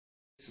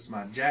This is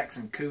my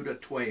Jackson Cuda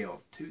 12,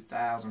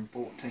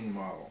 2014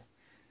 model.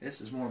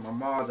 This is one of my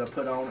mods I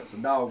put on. It's a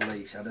dog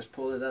leash. I just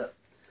pull it up,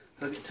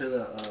 hook it to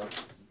the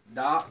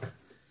dock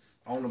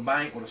on the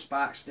bank with a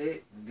spike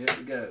stick, and good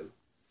to go.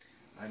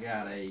 I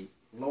got a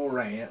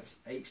Lowrance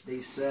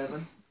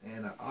HD7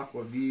 and an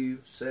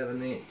AquaView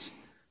 7-inch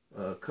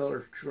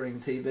color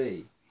screen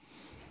TV.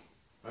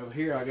 Over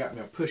here I got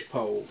my push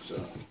poles,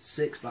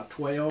 6 by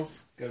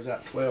 12, goes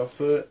out 12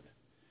 foot.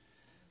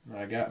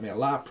 I got me a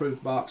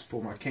light-proof box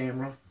for my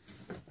camera.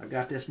 I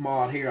got this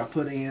mod here I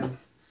put in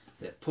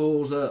that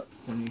pulls up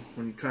when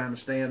you're trying to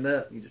stand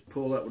up. You just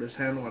pull up with this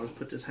handle. I just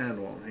put this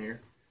handle on here.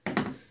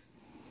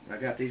 I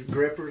got these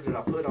grippers that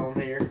I put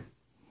on here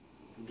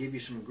to give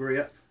you some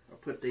grip. I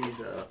put these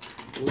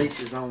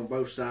leashes on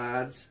both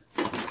sides.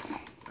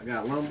 I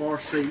got a lumbar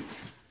seat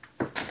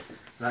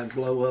that I can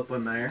blow up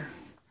in there.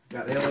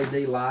 Got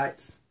LED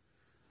lights.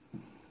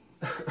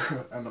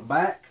 On the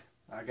back,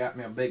 I got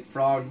me a big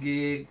frog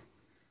gig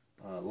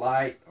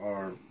light,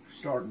 or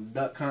starting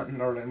duck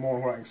hunting early in the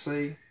morning where I can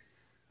see.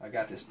 I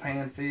got this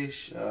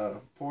panfish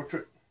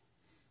portrait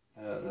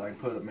that I can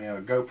put me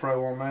a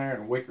GoPro on there.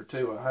 In a week or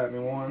two I'll have me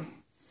one.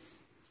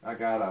 I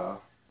got a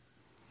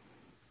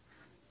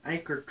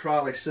anchor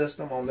trolley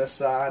system on this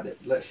side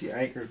that lets you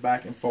anchor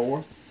back and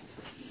forth.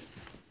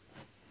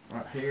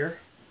 Right here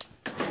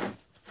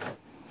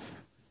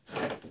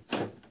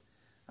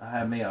I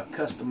have me a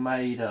custom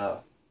made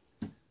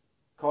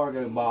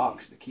cargo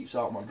box that keeps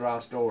all my dry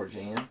storage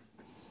in.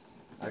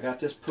 I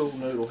got this pool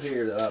noodle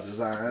here that I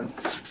designed.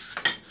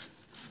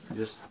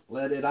 Just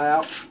let it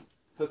out,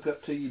 hook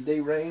up to your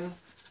D-ring,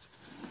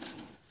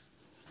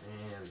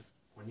 and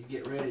when you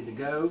get ready to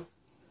go,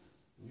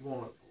 you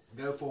want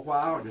to go for a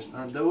while, just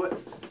undo it.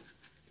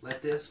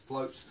 Let this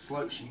floats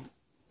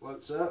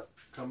up,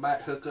 come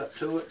back, hook up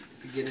to it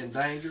if you get in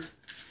danger.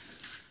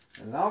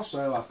 And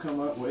also I've come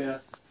up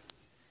with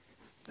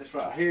this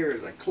right here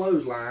is a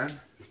clothesline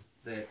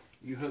that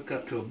you hook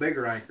up to a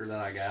bigger anchor that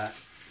I got.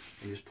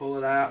 You just pull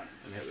it out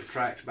and it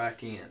retracts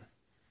back in.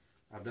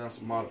 I've done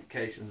some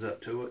modifications up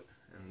to it,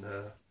 and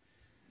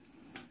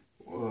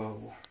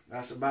well,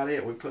 that's about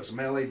it. We put some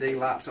LED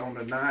lights on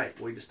tonight.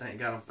 We just ain't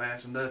got them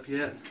fastened up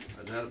yet,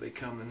 but that'll be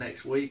coming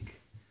next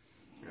week.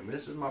 And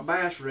this is my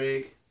bass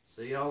rig.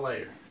 See y'all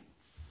later.